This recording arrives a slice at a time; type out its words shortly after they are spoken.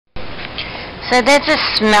So there's a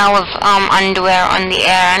smell of underwear on the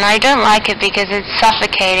air, and I don't like it because it's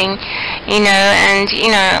suffocating,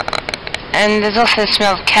 and there's also a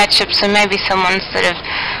smell of ketchup, so maybe someone's sort of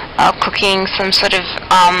cooking some sort of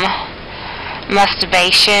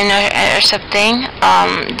masturbation or something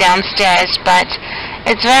downstairs, but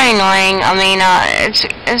it's very annoying. I mean,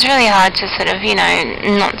 it's really hard to sort of,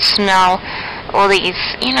 not smell all these,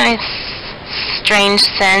 strange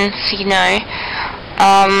scents,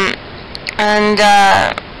 and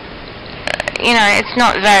it's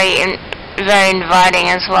not very inviting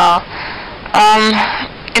as well.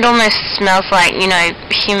 It almost smells like,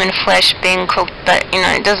 human flesh being cooked, but,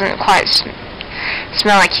 it doesn't quite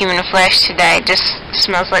smell like human flesh today. It just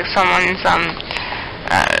smells like someone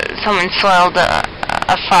soiled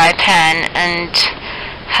a fry pan and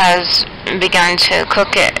has begun to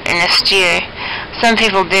cook it in a stew. Some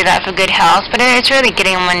people do that for good health, but it's really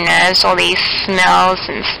getting on my nerves, all these smells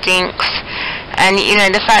and stinks. And,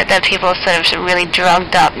 the fact that people are sort of really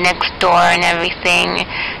drugged up next door and everything,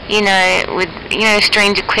 with,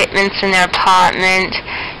 strange equipments in their apartment.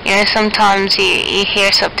 Sometimes you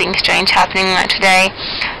hear something strange happening. Like today,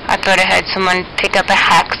 I thought I heard someone pick up a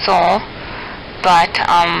hacksaw, but, but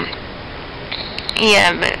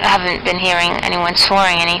I haven't been hearing anyone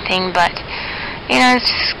sawing anything, but,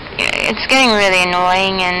 it's getting really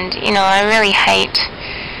annoying, and, I really hate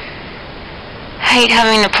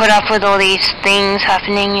having to put up with all these things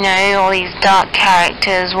happening, all these dark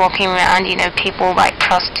characters walking around, people like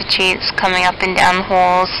prostitutes coming up and down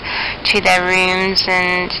halls to their rooms,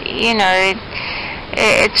 and,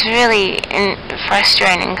 it's really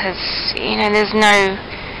frustrating because,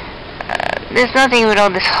 there's nothing with all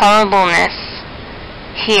this horribleness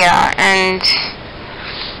here, and,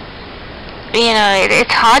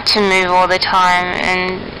 it's hard to move all the time,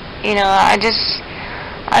 and,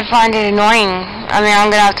 I find it annoying. I mean, I'm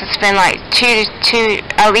gonna have to spend like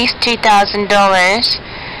at least $2,000,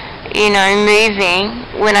 moving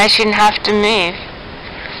when I shouldn't have to move.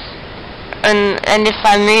 And if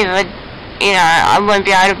I move, I won't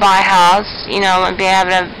be able to buy a house. I won't be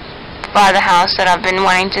able to buy the house that I've been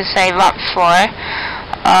wanting to save up for.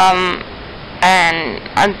 And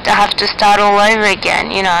I have to start all over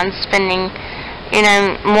again. And spending,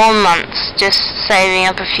 more months just saving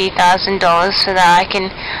up a few $1,000s so that I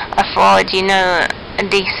can afford, a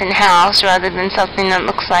decent house rather than something that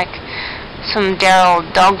looks like some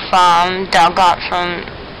derelict dog farm dug up from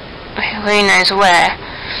who knows where.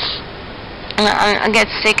 I get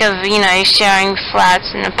sick of, sharing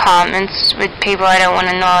flats and apartments with people I don't want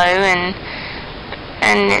to know, and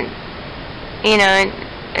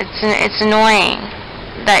it's annoying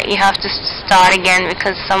that you have to start again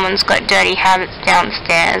because someone's got dirty habits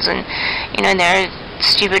downstairs, and there are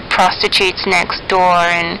stupid prostitutes next door,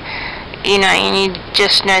 and you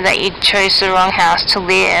just know that you chose the wrong house to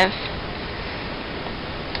live.